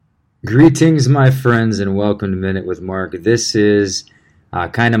Greetings, my friends, and welcome to Minute with Mark. This is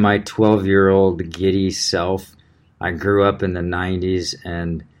kind of my 12-year-old giddy self. I grew up in the 90s,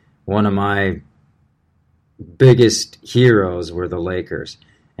 and one of my biggest heroes were the Lakers.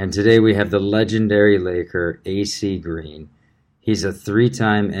 And today we have the legendary Laker, AC Green. He's a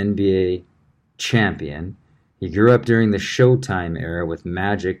three-time NBA champion. He grew up during the Showtime era with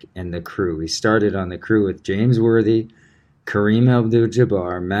Magic and the Crew. He started on the Crew with James Worthy, Kareem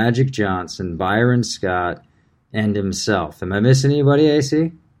Abdul-Jabbar, Magic Johnson, Byron Scott, and himself. Am I missing anybody,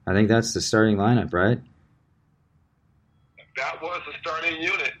 AC? I think that's the starting lineup, right? That was the starting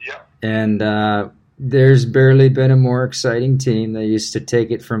unit, yep. And there's barely been a more exciting team. They used to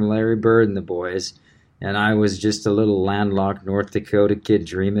take it from Larry Bird and the boys, and I was just a little landlocked North Dakota kid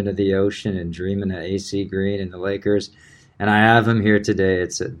dreaming of the ocean and dreaming of AC Green and the Lakers, and I have him here today.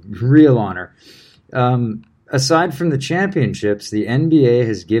 It's a real honor. Aside from the championships, the NBA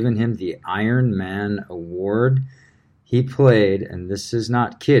has given him the Iron Man Award. He played, and this is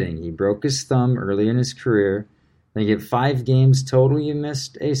not kidding, he broke his thumb early in his career. I think you have 5 games total you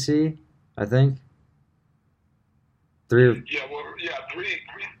missed, AC, I think. Three. Three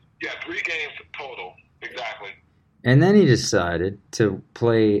games total, exactly. And then he decided to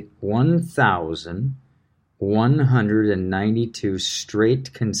play 1,192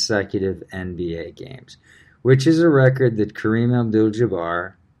 straight consecutive NBA games, which is a record that Kareem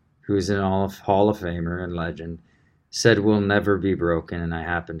Abdul-Jabbar, who is an Hall of Famer and legend, said will never be broken, and I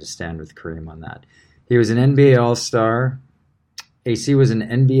happen to stand with Kareem on that. He was an NBA All-Star. AC was an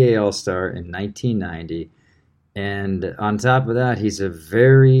NBA All-Star in 1990, and on top of that, he's a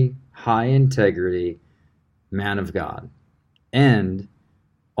very high-integrity man of God. And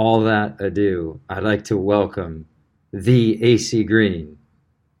all that ado, I'd like to welcome the AC Green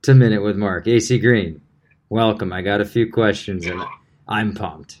to Minute with Mark. AC Green, welcome. I got a few questions, and I'm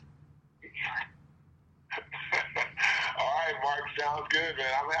pumped. All right, Mark, sounds good, man.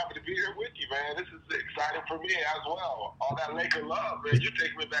 I'm happy to be here with you, man. This is exciting for me as well. All that Laker love, man. You're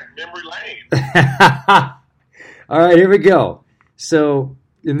taking me back memory lane. All right, here we go. So,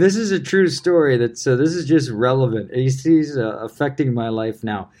 and this is a true story. So this is just relevant. AC's affecting my life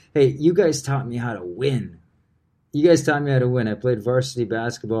now. Hey, you guys taught me how to win. I played varsity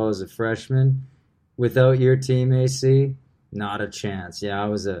basketball as a freshman. Without your team, AC, not a chance. Yeah, I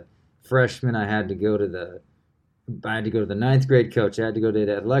was a freshman. I had to go to the ninth grade coach. I had to go to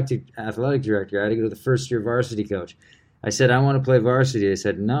the athletic director. I had to go to the first year varsity coach. I said, I want to play varsity. They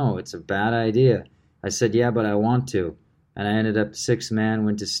said, no, it's a bad idea. I said, yeah, but I want to. And I ended up 6th man,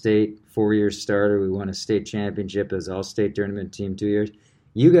 went to state, 4-year starter. We won a state championship as all-state tournament team 2 years.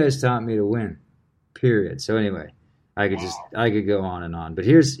 You guys taught me to win, period. So anyway, I could go on and on. But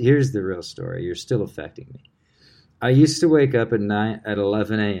here's the real story. You're still affecting me. I used to wake up at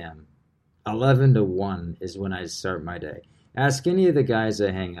 11 a.m. 11 to 1 is when I start my day. Ask any of the guys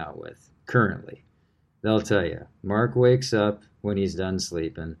I hang out with currently. They'll tell you. Mark wakes up when he's done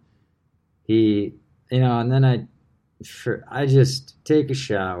sleeping. And then I just take a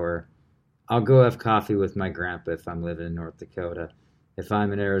shower. I'll go have coffee with my grandpa if I'm living in North Dakota. If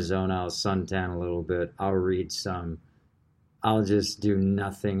I'm in Arizona, I'll suntan a little bit. I'll read some. I'll just do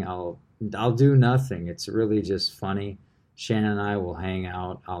nothing. I'll do nothing. It's really just funny. Shannon and I will hang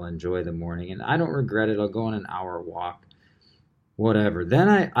out. I'll enjoy the morning, and I don't regret it. I'll go on an hour walk, whatever.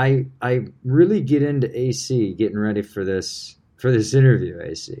 Then I really get into AC, getting ready for this interview,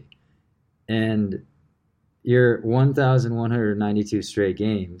 AC, and your 1,192 straight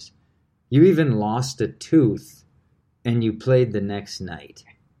games. You even lost a tooth, and you played the next night.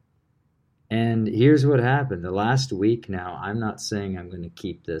 And here's what happened. The last week now, I'm not saying I'm going to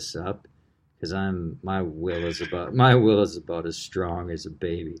keep this up, because my will is about as strong as a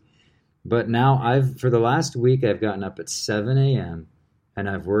baby. But now for the last week I've gotten up at 7 a.m. and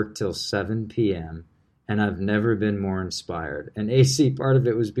I've worked till 7 p.m. and I've never been more inspired. And AC, part of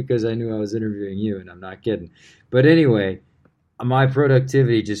it was because I knew I was interviewing you, and I'm not kidding. But anyway, my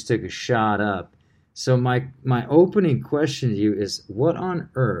productivity just took a shot up. So my opening question to you is, what on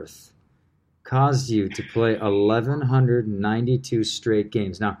earth caused you to play 1,192 straight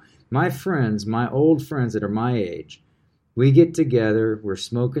games? Now, my friends, my old friends that are my age, we get together, we're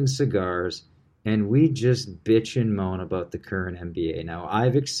smoking cigars, and we just bitch and moan about the current NBA. Now,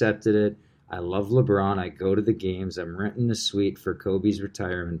 I've accepted it. I love LeBron. I go to the games. I'm renting the suite for Kobe's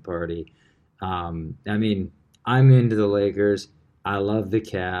retirement party. I'm into the Lakers. I love the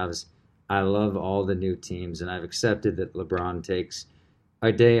Cavs. I love all the new teams, and I've accepted that LeBron takes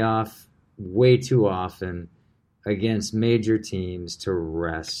a day off way too often against major teams to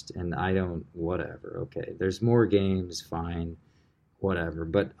rest, and I don't, whatever, okay. There's more games, fine, whatever.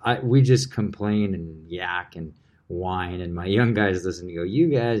 But we just complain and yak and whine, and my young guys listen and go, you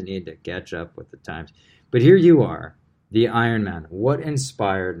guys need to catch up with the times. But here you are, the Iron Man. What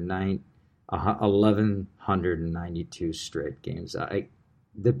inspired 1,192 straight games?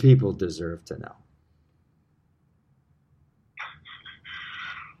 The people deserve to know.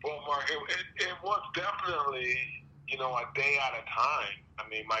 Well, Mark, it was definitely, a day at a time. I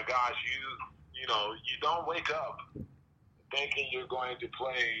mean, my gosh, you don't wake up thinking you're going to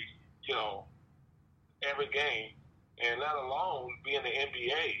play, every game, and let alone be in the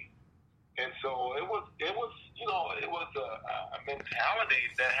NBA. And so it was a mentality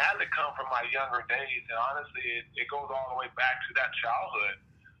that had to come from my younger days. And honestly, it goes all the way back to that childhood.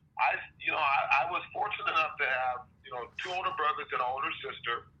 I was fortunate enough to have, two older brothers and an older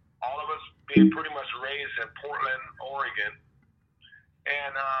sister, all of us being pretty much raised in Portland, Oregon,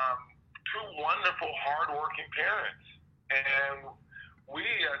 and two wonderful, hardworking parents. And we,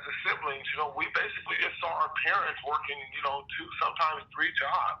 as the siblings, we basically just saw our parents working, 2, sometimes 3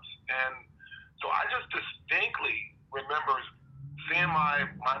 jobs. And so I just distinctly remember seeing my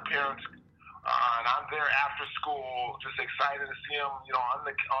parents, and I'm there after school, just excited to see them, on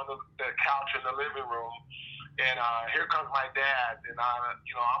the couch in the living room. And here comes my dad, and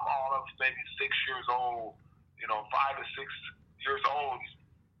I'm all of maybe 6 years old, 5 to 6 years old,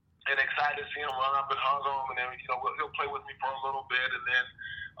 and excited to see him run up and hug him, and then he'll play with me for a little bit, and then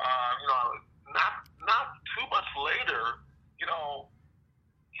not too much later,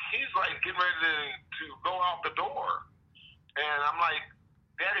 he's like getting ready to go out the door, and I'm like,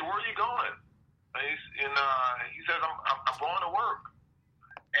 Daddy, where are you going? And he says, I'm going to work.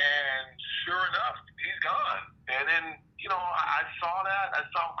 And sure enough, he's gone. And then, I saw that. I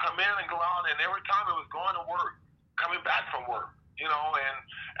saw him come in and go out, and every time it was going to work, coming back from work, and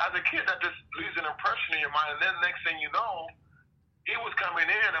as a kid, that just leaves an impression in your mind. And then next thing you know, he was coming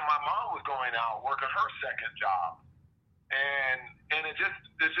in, and my mom was going out working her second job. And it just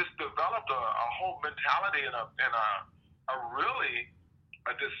developed a whole mentality and a really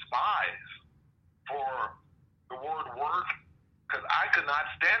a despise for the word work, because I could not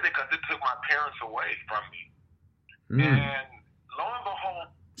stand it because it took my parents away from me. And lo and behold.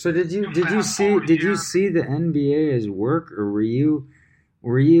 So did you see the NBA as work, or were you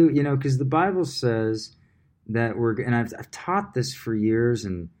because the Bible says that and I've taught this for years,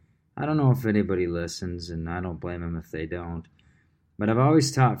 and I don't know if anybody listens, and I don't blame them if they don't, but I've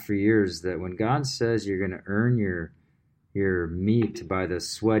always taught for years that when God says you're going to earn your meat by the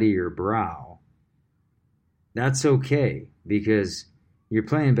sweat of your brow, that's okay, because you're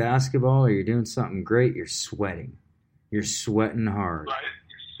playing basketball or you're doing something great, you're sweating. You're sweating hard. Right.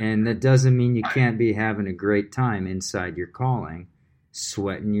 And that doesn't mean you can't be having a great time inside your calling,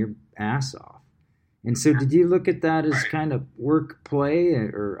 sweating your ass off. And so did you look at that as kind of work play,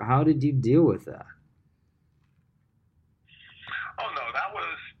 or how did you deal with that? Oh, no, that was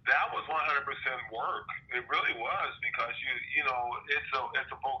 100% work. It really was, because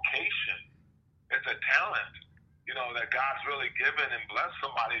it's a vocation. It's a talent, that God's really given and blessed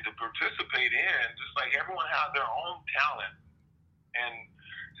somebody to participate in, just like everyone has their own talent. And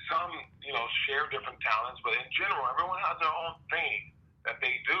some, share different talents, but in general, everyone has their own thing that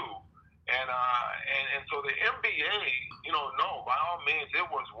they do. And so the NBA, no, by all means, it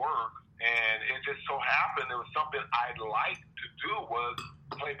was work. And it just so happened it was something I'd like to do was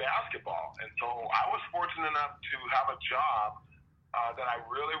play basketball. And so I was fortunate enough to have a job that I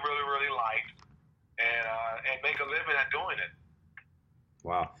really, really, really liked, and make a living at doing it.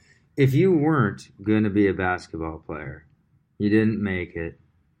 Wow. If you weren't going to be a basketball player, you didn't make it.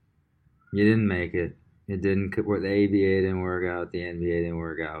 The ABA didn't work out. The NBA didn't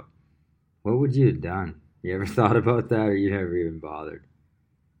work out. What would you have done? You ever thought about that, or you never even bothered?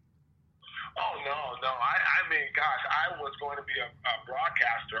 Oh, no. I mean, gosh, I was going to be a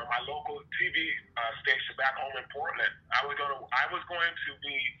broadcaster on my local TV station back home in Portland. I was going to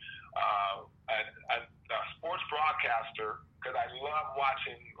be a sports broadcaster, because I love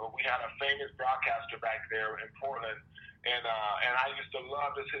watching. We had a famous broadcaster back there in Portland, and I used to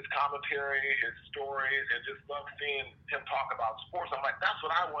love his commentary, his stories, and just love seeing him talk about sports. I'm like, that's what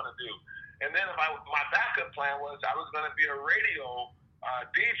I want to do. And then my backup plan was I was going to be a radio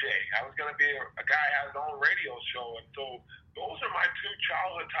DJ. I was going to be a guy who has his own radio show. And so those are my two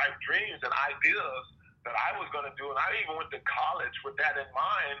childhood type dreams and ideas that I was going to do. And I even went to college with that in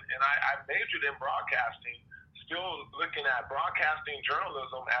mind, and I majored in broadcasting, still looking at broadcasting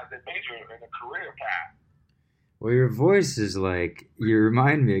journalism as a major in a career path. Well, your voice is you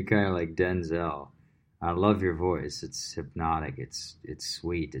remind me kind of like Denzel. I love your voice. It's hypnotic. It's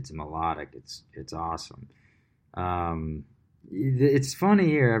sweet. It's melodic. It's awesome. It's funny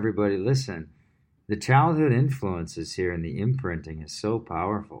here, everybody. Listen, the childhood influences here and the imprinting is so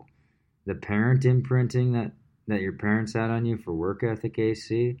powerful. The parent imprinting that your parents had on you for work ethic,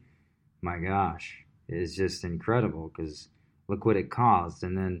 AC, my gosh, is just incredible because look what it caused.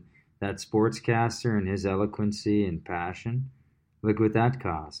 And then that sportscaster and his eloquency and passion, look what that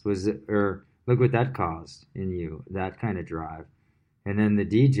caused. Look what that caused in you, that kind of drive. And then the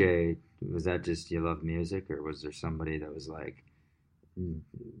DJ, was that just you love music, or was there somebody that was like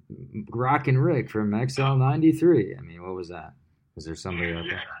Rockin' Rick from XL93? I mean, what was that? Was there somebody out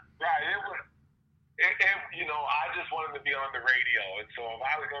there? Right. I just wanted to be on the radio, and so if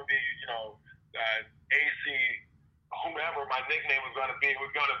I was going to be, AC, whomever my nickname was going to be, it was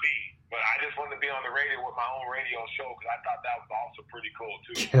going to be. But I just wanted to be on the radio with my own radio show because I thought that was also pretty cool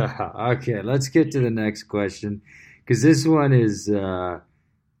too. Yeah. Okay, let's get to the next question because this one is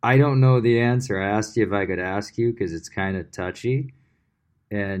I don't know the answer. I asked you if I could ask you because it's kind of touchy,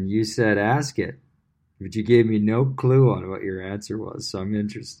 and you said ask it, but you gave me no clue on what your answer was, so I'm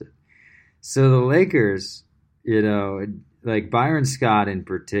interested. So the Lakers, like Byron Scott in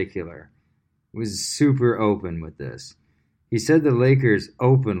particular, was super open with this. He said the Lakers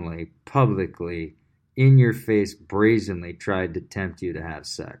openly, publicly, in your face, brazenly tried to tempt you to have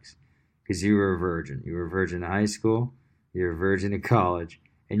sex because you were a virgin. You were a virgin in high school, you were a virgin in college,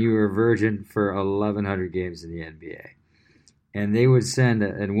 and you were a virgin for 1,100 games in the NBA. And they would send,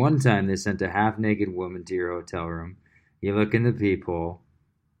 at one time, they sent a half-naked woman to your hotel room. You look in the peephole,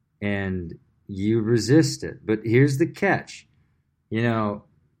 and you resist it. But here's the catch. There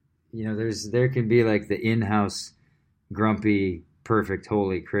can be like the in-house grumpy, perfect,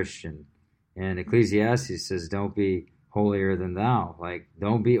 holy Christian. And Ecclesiastes says, don't be holier than thou. Like,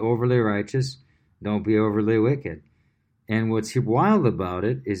 don't be overly righteous. Don't be overly wicked. And what's wild about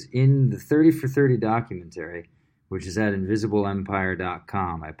it is in the 30 for 30 documentary, which is at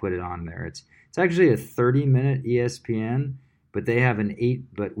invisibleempire.com. I put it on there. It's actually a 30-minute ESPN, but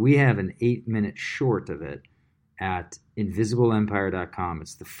we have an 8-minute short of it at invisibleempire.com.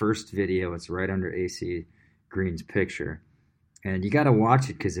 It's the first video. It's right under AC Green's picture. And you got to watch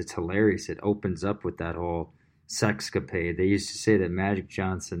it because it's hilarious. It opens up with that whole sexcapade. They used to say that Magic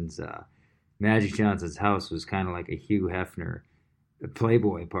Johnson's house was kind of like a Hugh Hefner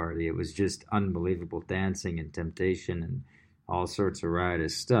Playboy party. It was just unbelievable dancing and temptation and all sorts of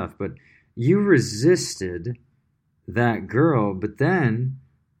riotous stuff. But you resisted that girl. But then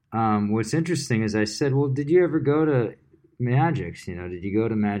what's interesting is I said, well, did you ever go to Magic's? Did you go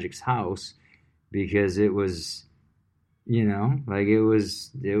to Magic's house? Because it was,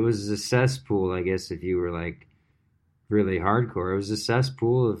 it was a cesspool, I guess, if you were like really hardcore. It was a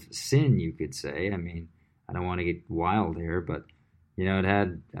cesspool of sin, you could say. I mean, I don't want to get wild here, but it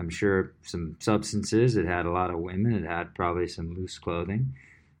had, I'm sure, some substances. It had a lot of women. It had probably some loose clothing.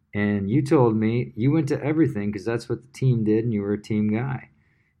 And you told me you went to everything because that's what the team did, and you were a team guy.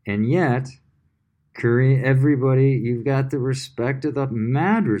 And yet, everybody, you've got the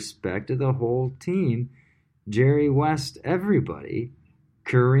mad respect of the whole team. Jerry West, everybody.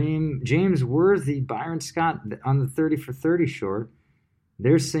 Kareem, James Worthy, Byron Scott on the 30 for 30 short.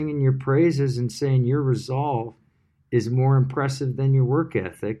 They're singing your praises and saying your resolve is more impressive than your work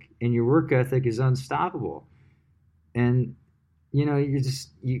ethic, and your work ethic is unstoppable. And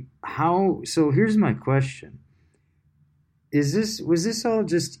so here's my question. Was this all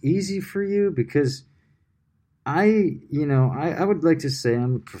just easy for you? Because I would like to say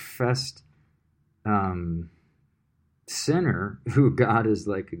I'm a professed sinner who God is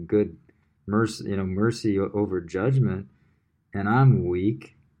like a good mercy over judgment, and I'm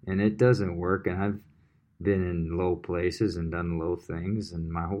weak and it doesn't work, and I've been in low places and done low things,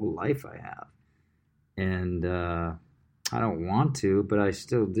 and my whole life I have. And I don't want to, but I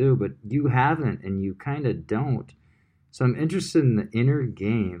still do. But you haven't, and you kind of don't. So I'm interested in the inner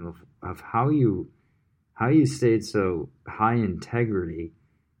game of how you stayed so high integrity,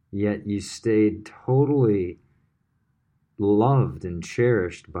 yet you stayed totally loved and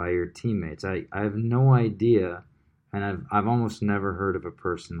cherished by your teammates. I have no idea, and I've almost never heard of a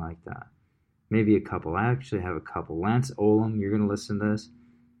person like that. Maybe a couple. I actually have a couple. Lance Olam, you're going to listen to this.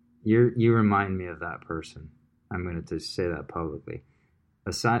 You remind me of that person. I'm going to just say that publicly.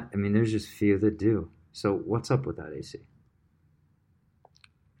 There's just few that do. So what's up with that, AC?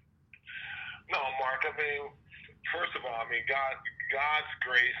 No, Mark. First of all, God's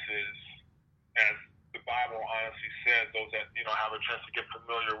grace is, as the Bible honestly says, those that have a chance to get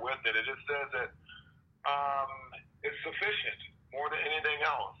familiar with it. It just says that it's sufficient more than anything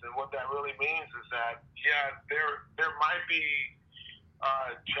else. And what that really means is that, there might be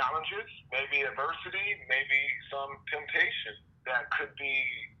challenges, maybe adversity, maybe some temptation that could be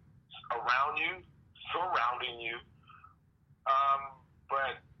around you, surrounding you.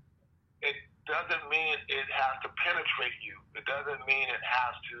 But it doesn't mean it has to penetrate you. It doesn't mean it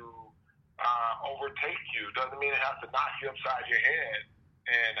has to overtake you. It doesn't mean it has to knock you upside your head.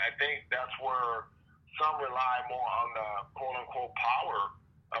 And I think that's where some rely more on the quote unquote power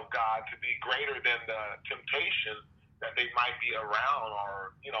of God to be greater than the temptation that they might be around,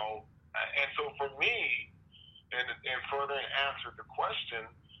 or and so for me, and further answer the question,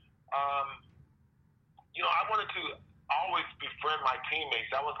 I wanted to always befriend my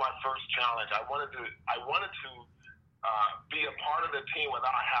teammates. That was my first challenge. I wanted to be a part of the team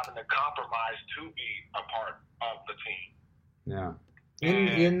without having to compromise to be a part of the team. Yeah.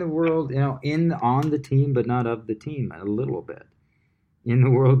 In the world, on the team, but not of the team, a little bit. In the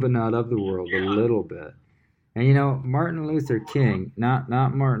world, but not of the world, a little bit. And Martin Luther King, not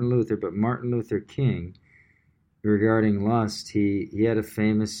Martin Luther, but Martin Luther King, regarding lust, he had a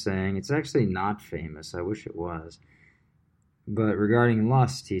famous saying. It's actually not famous. I wish it was. But regarding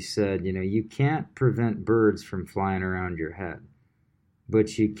lust, he said, you can't prevent birds from flying around your head,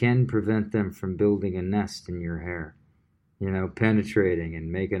 but you can prevent them from building a nest in your hair. Penetrating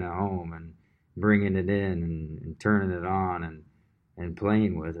and making a home and bringing it in and turning it on and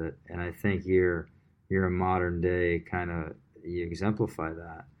playing with it. And I think you're a modern day you exemplify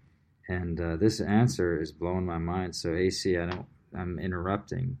that. And this answer is blowing my mind. So AC, I'm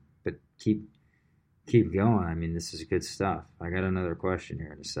interrupting, but keep going. I mean, this is good stuff. I got another question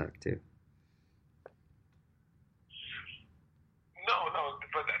here in a sec too. No,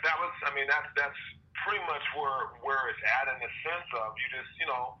 but that's pretty much where it's at, in the sense of you just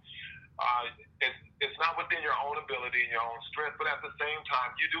it's not within your own ability and your own strength, but at the same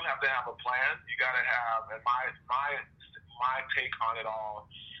time you do have to have a plan. You got to have, and my take on it all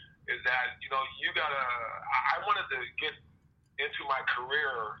is that I wanted to get into my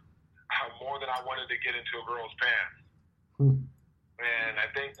career more than I wanted to get into a girl's pants. And I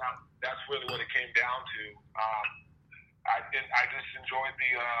think that's really what it came down to. I just enjoyed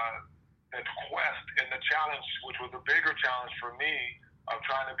the quest and the challenge, which was a bigger challenge for me, of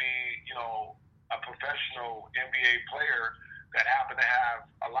trying to be, a professional NBA player that happened to have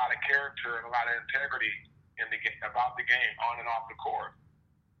a lot of character and a lot of integrity about the game, on and off the court.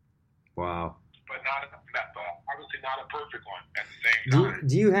 Wow. But obviously not a perfect one at the same time.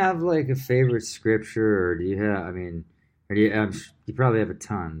 Do you have like a favorite scripture, or do you have? You probably have a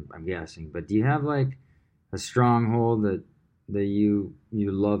ton, I'm guessing. But do you have like a stronghold that you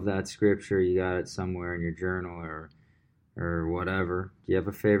love that scripture? You got it somewhere in your journal or whatever. Do you have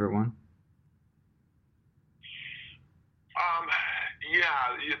a favorite one?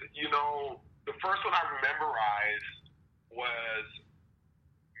 Yeah, the first one I memorized was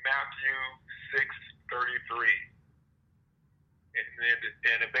Matthew 6:33,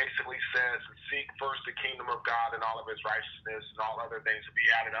 and it basically says, "Seek first the kingdom of God and all of His righteousness, and all other things will be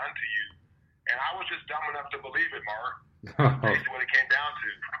added unto you." And I was just dumb enough to believe it, Mark. That's basically what it came down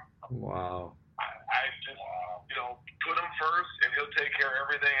to. Wow. I just, put Him first, and He'll take care of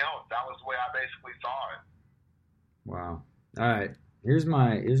everything else. That was the way I basically saw it. Wow. All right. Here's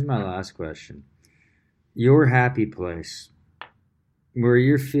my last question. Your happy place, where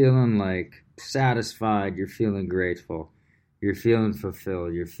you're feeling like satisfied, you're feeling grateful, you're feeling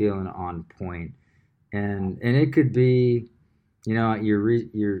fulfilled, you're feeling on point, and it could be,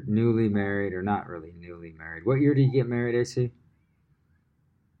 you're newly married, or not really newly married. What year did you get married, AC?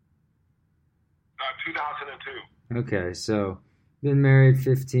 2002. Okay, so been married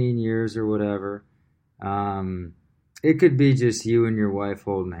 15 years or whatever. It could be just you and your wife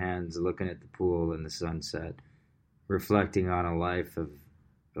holding hands, looking at the pool and the sunset, reflecting on a life of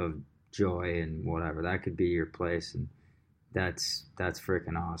joy and whatever. That could be your place, and that's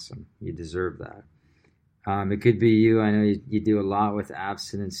freaking awesome. You deserve that. It could be you. I know you do a lot with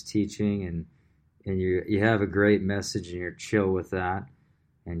abstinence teaching, and you have a great message, and you're chill with that,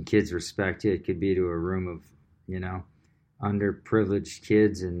 and kids respect you. It could be to a room of underprivileged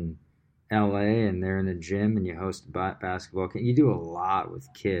kids in LA, and they're in the gym, and you host basketball. You do a lot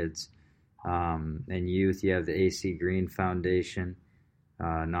with kids and youth. You have the AC Green Foundation,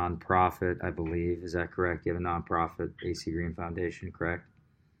 nonprofit, I believe. Is that correct? You have a nonprofit, AC Green Foundation, correct?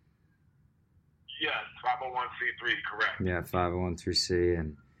 Yes, 501c3, correct. Yeah, 501c.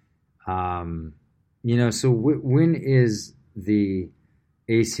 And so when is the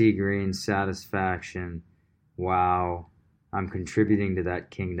AC Green satisfaction? Wow, I'm contributing to that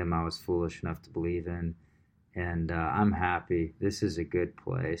kingdom I was foolish enough to believe in, and I'm happy. This is a good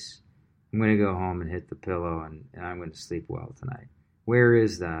place. I'm going to go home and hit the pillow, and I'm going to sleep well tonight. Where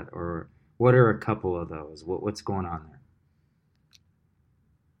is that? Or what are a couple of those? What's going on there?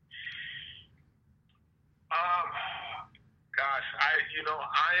 Um, Gosh, I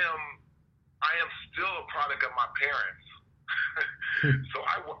am still a product of my parents. So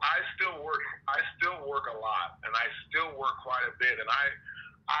I still work. I still work a lot, and I still work quite a bit. And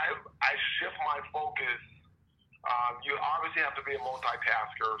I shift my focus. You obviously have to be a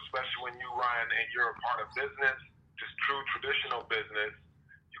multitasker, especially when you run and you're a part of business, just true traditional business.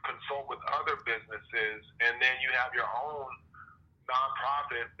 You consult with other businesses, and then you have your own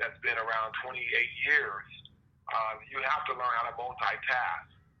nonprofit that's been around 28 years. You have to learn how to multitask,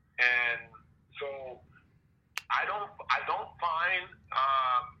 and so I don't find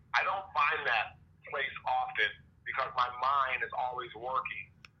that place often because my mind is always working,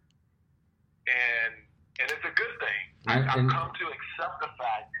 and it's a good thing. I've come to accept the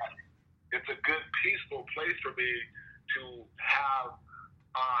fact that it's a good, peaceful place for me to have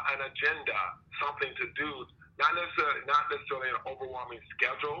an agenda, something to do, not necessarily an overwhelming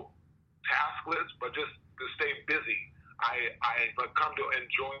schedule, task list, but just to stay busy. I've come to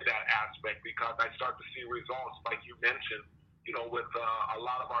enjoy that aspect because I start to see results, like you mentioned, with a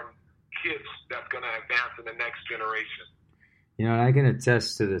lot of our kids that's going to advance in the next generation. And I can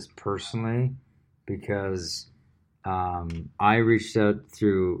attest to this personally because I reached out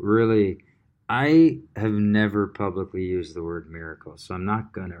I have never publicly used the word miracle, so I'm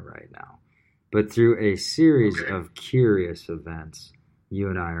not going to right now. But through a series of curious events, you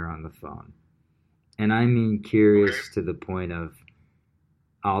and I are on the phone. And I mean curious to the point of,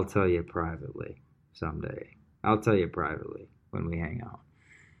 I'll tell you privately someday. I'll tell you privately when we hang out.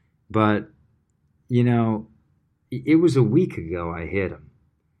 But, it was a week ago I hit him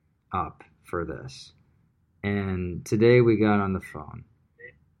up for this. And today we got on the phone.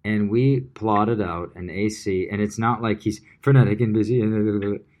 And we plotted out an AC. And it's not like he's frenetic and busy.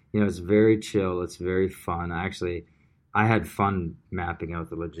 It's very chill. It's very fun. Actually, I had fun mapping out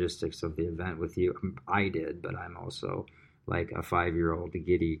the logistics of the event with you. I did, but I'm also like a 5-year-old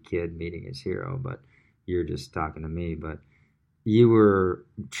giddy kid meeting his hero. But you're just talking to me. But you were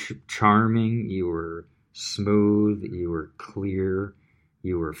charming. You were smooth. You were clear.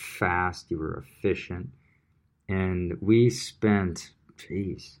 You were fast. You were efficient. And we spent,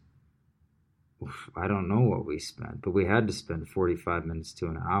 I don't know what we spent, but we had to spend 45 minutes to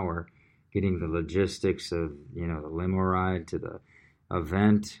an hour getting the logistics of, the limo ride to the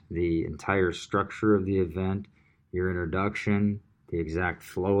event, the entire structure of the event, your introduction, the exact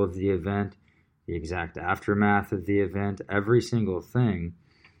flow of the event, the exact aftermath of the event, every single thing.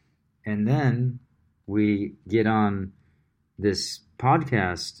 And then we get on this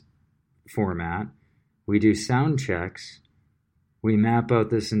podcast format, we do sound checks, we map out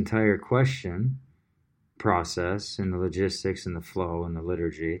this entire question process and the logistics and the flow and the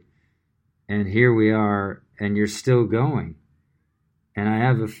liturgy. And here we are, and you're still going. And I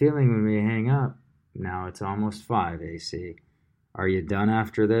have a feeling when we hang up, now it's almost 5, AC. Are you done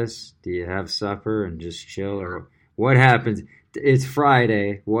after this? Do you have supper and just chill? Or what happens? It's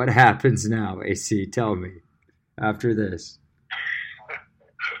Friday. What happens now, AC? Tell me after this.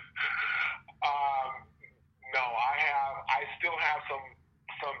 No, I still have some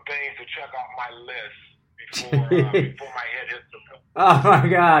things to check off my list before my head hits the pillow. Oh my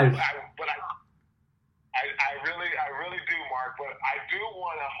gosh. I really do, Mark. But I do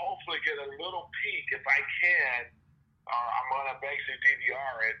want to hopefully get a little peek, if I can. I'm gonna basically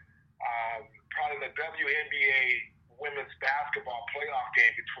DVR it. Probably the WNBA women's basketball playoff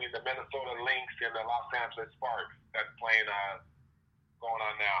game between the Minnesota Lynx and the Los Angeles Sparks that's playing going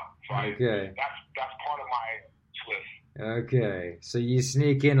on now. So okay. That's part of my list. Okay, so you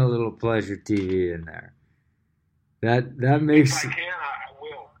sneak in a little pleasure TV in there. That makes. If I can, I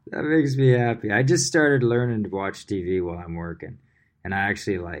will. That makes me happy. I just started learning to watch TV while I'm working, and I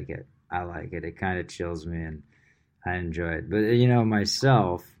actually like it. I like it. It kind of chills me, and I enjoy it. But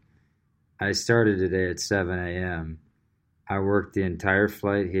myself, I started today at 7 a.m. I worked the entire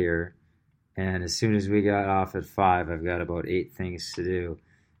flight here, and as soon as we got off at 5, I've got about 8 things to do,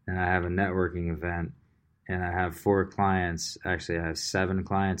 and I have a networking event, and I have 4 clients. Actually, I have 7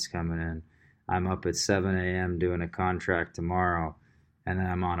 clients coming in. I'm up at 7 a.m. doing a contract tomorrow, and then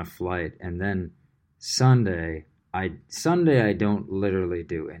I'm on a flight. And then Sunday I don't literally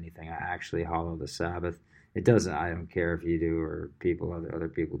do anything. I actually hollow the Sabbath. I don't care if you do or other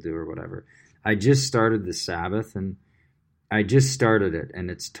people do or whatever. I just started the Sabbath, and I just started it, and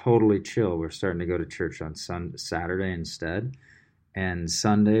it's totally chill. We're starting to go to church on Saturday instead. And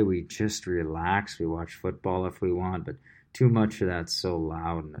Sunday we just relax. We watch football if we want, but too much of that's so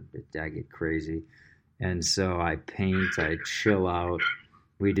loud and I get crazy. And so I paint, I chill out.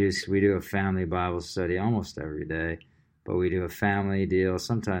 We do a family Bible study almost every day, but we do a family deal.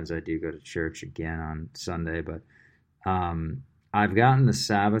 Sometimes I do go to church again on Sunday, but I've gotten the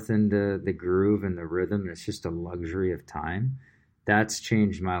Sabbath into the groove and the rhythm. It's just a luxury of time. That's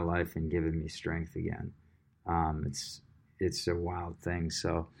changed my life and given me strength again. It's a wild thing.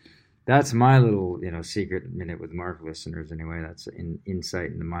 So that's my little secret minute with Mark listeners. Anyway, that's an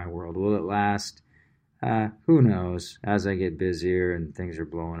insight into my world. Will it last? Who knows? As I get busier and things are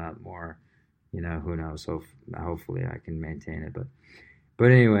blowing up more, who knows? Hopefully I can maintain it.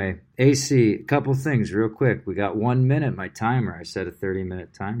 But anyway, AC, a couple things real quick. We got 1 minute, my timer. I set a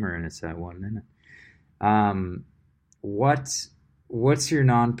 30-minute timer, and it's at 1 minute. What's your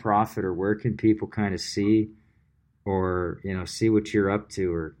nonprofit, or where can people kind of see, or see what you're up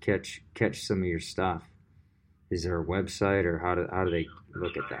to, or catch some of your stuff? Is there a website, or how do they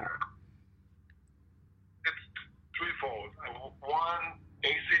look at that? It's threefold. One,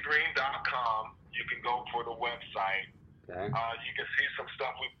 acgreen.com. You can go for the website. Okay. You can see some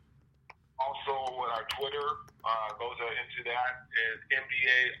stuff. We also with our Twitter goes into that is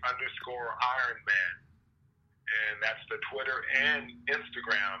NBA_Ironman, and that's the Twitter and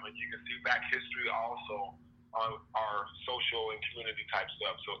Instagram, and you can see back history also on our social and community type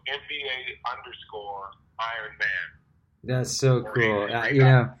stuff. So NBA_Ironman. That's so cool.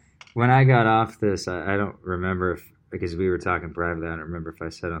 When I got off this, I don't remember because we were talking privately. I don't remember if I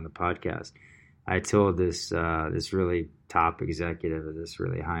said on the podcast. I told this really top executive of this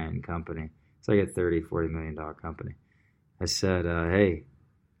really high-end company. It's like a $30-40 million company. I said, "Hey,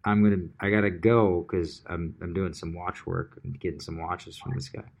 I gotta go because I'm doing some watch work and getting some watches from this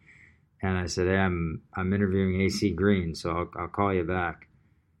guy." And I said, "Hey, I'm interviewing AC Green, so I'll call you back."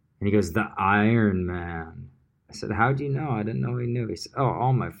 And he goes, "The Iron Man." I said, "How'd you know?" I didn't know he knew. He said, "Oh,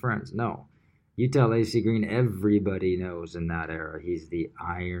 all my friends know. You tell AC Green, everybody knows in that era. He's the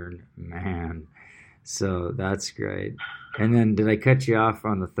Iron Man." So that's great. And then did I cut you off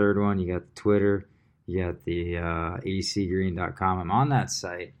on the third one? You got the Twitter. You got the acgreen.com. I'm on that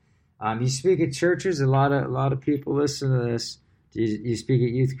site. You speak at churches. A lot of people listen to this. Do you speak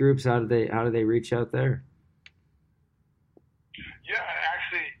at youth groups? How do they reach out there? Yeah,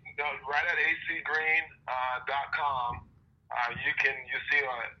 actually, right at acgreen.com, you see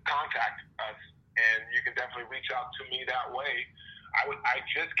contact us, and you can definitely reach out to me that way. I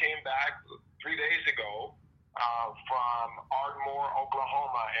just came back 3 days ago from Ardmore,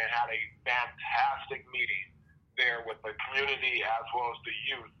 Oklahoma, and had a fantastic meeting there with the community as well as the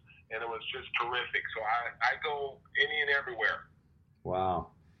youth, and it was just terrific. So I go any and everywhere.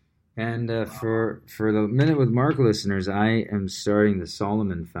 Wow. And for the Minute with Mark listeners, I am starting the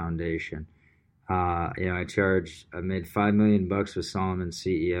Solomon Foundation. I made $5 million with Solomon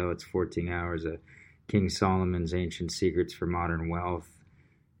CEO. It's 14 hours of King Solomon's Ancient Secrets for Modern Wealth.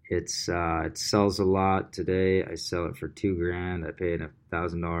 It sells a lot today. I sell it for $2,000. I pay a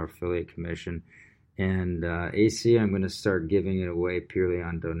 $1,000 affiliate commission. And AC, I'm going to start giving it away purely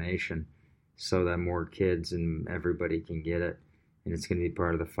on donation so that more kids and everybody can get it. And it's going to be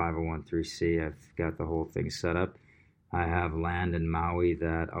part of the 501(c). I've got the whole thing set up. I have land in Maui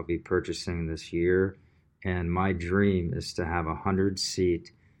that I'll be purchasing this year. And my dream is to have a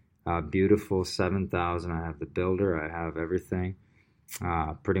 100-seat, beautiful 7,000. I have the builder. I have everything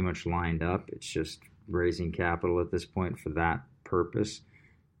pretty much lined up. It's just raising capital at this point for that purpose.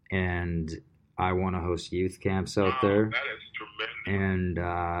 And I want to host youth camps out there. That is tremendous. And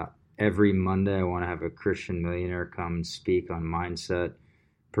every Monday I want to have a Christian millionaire come and speak on mindset,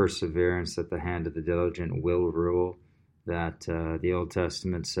 perseverance, that the hand of the diligent will rule, that the Old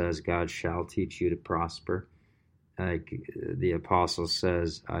Testament says God shall teach you to prosper. Like the apostle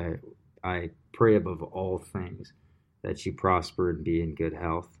says, I pray above all things that you prosper and be in good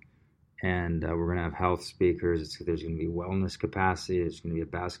health. And we're going to have health speakers. There's going to be wellness capacity. There's going to be a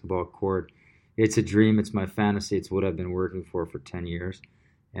basketball court. It's a dream. It's my fantasy. It's what I've been working for 10 years.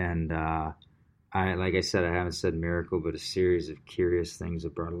 And like I said, I haven't said miracle, but a series of curious things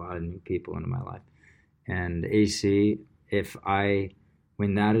have brought a lot of new people into my life. And AC,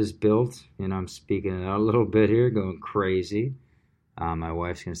 when that is built, I'm speaking it out a little bit here, going crazy. My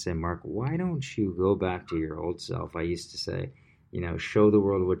wife's going to say, Mark, why don't you go back to your old self? I used to say, show the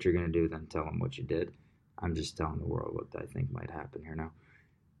world what you're going to do, then tell them what you did. I'm just telling the world what I think might happen here now.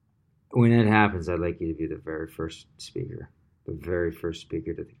 When it happens, I'd like you to be the very first speaker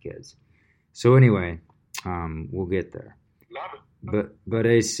to the kids. So anyway, we'll get there. Love it. But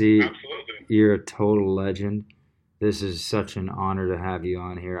AC, absolutely, you're a total legend. This is such an honor to have you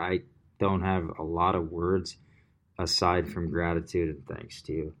on here. I don't have a lot of words aside from gratitude and thanks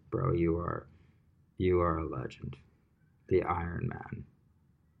to you, bro. You are a legend. The Iron Man.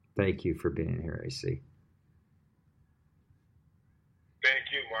 Thank you for being here, AC. Thank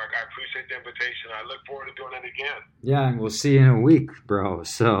you, Mark. I appreciate the invitation. I look forward to doing it again. Yeah, and we'll see you in a week, bro.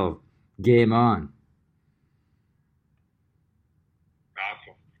 So, game on.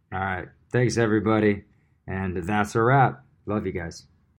 Awesome. All right. Thanks, everybody. And that's a wrap. Love you guys.